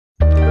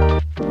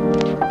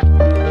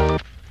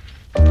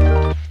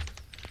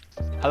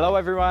Hello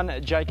everyone,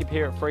 Jacob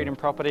here at Freedom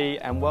Property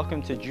and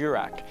welcome to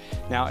Durack.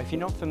 Now if you're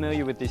not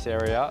familiar with this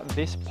area,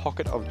 this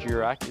pocket of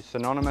Durack is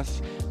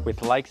synonymous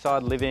with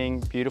lakeside living,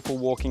 beautiful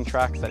walking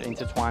tracks that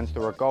intertwines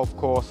through a golf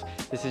course.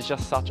 This is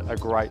just such a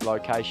great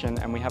location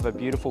and we have a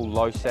beautiful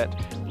low-set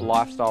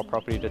lifestyle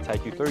property to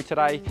take you through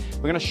today.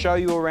 We're going to show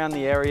you around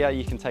the area.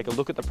 You can take a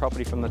look at the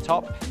property from the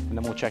top and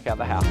then we'll check out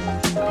the house.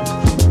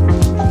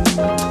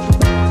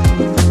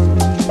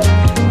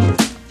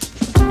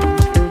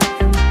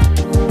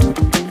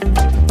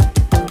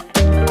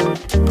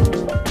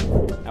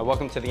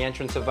 Welcome to the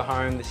entrance of the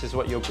home. This is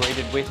what you're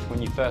greeted with when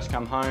you first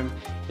come home.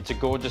 It's a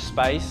gorgeous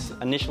space.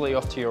 Initially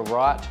off to your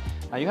right,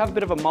 you have a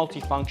bit of a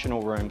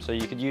multifunctional room, so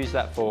you could use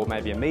that for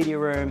maybe a media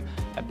room,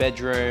 a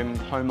bedroom,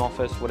 home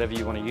office, whatever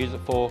you want to use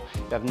it for.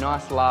 You have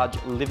nice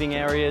large living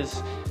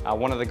areas.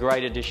 One of the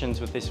great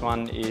additions with this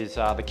one is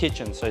the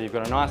kitchen. So you've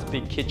got a nice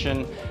big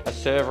kitchen, a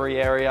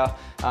servery area.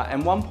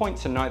 And one point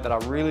to note that I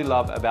really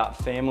love about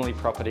family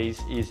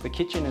properties is the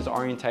kitchen is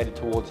orientated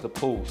towards the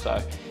pool.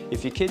 So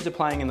if your kids are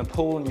playing in the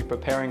pool and you're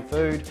preparing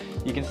food,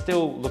 you can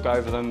still look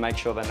over them, make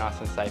sure they're nice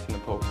and safe in the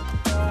pool.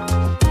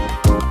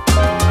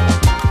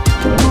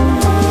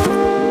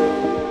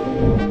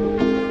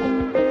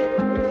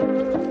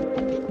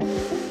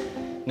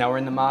 Now we're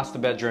in the master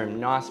bedroom,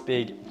 nice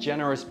big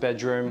generous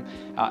bedroom.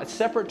 It's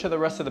separate to the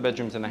rest of the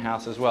bedrooms in the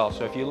house as well.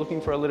 So if you're looking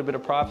for a little bit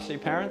of privacy,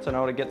 parents, I know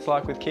what it gets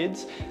like with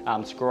kids.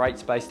 It's a great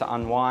space to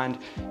unwind.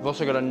 You've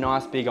also got a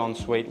nice big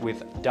ensuite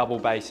with double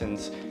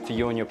basins for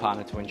you and your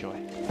partner to enjoy.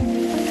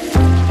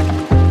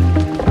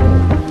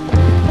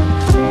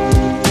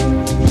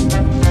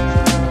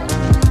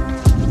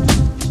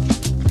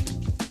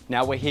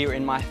 Now we're here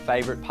in my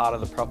favorite part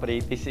of the property.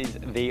 This is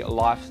the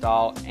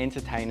lifestyle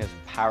entertainer's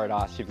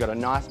paradise. You've got a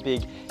nice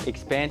big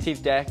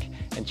expansive deck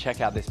and check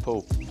out this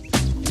pool.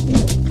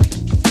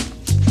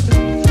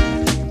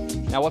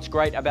 Now what's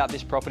great about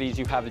this property is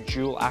you have a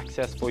dual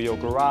access for your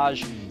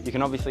garage. You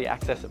can obviously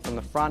access it from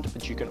the front,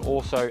 but you can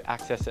also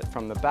access it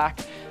from the back.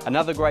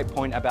 Another great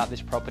point about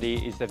this property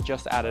is they've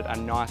just added a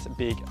nice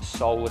big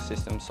solar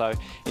system. So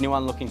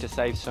anyone looking to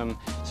save some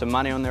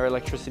money on their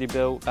electricity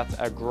bill, that's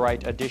a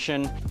great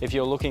addition. If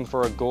you're looking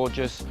for a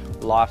gorgeous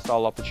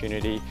lifestyle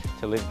opportunity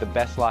to live the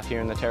best life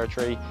here in the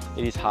territory,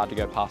 it is hard to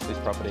go past this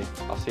property.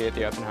 I'll see you at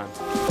the open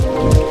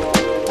home.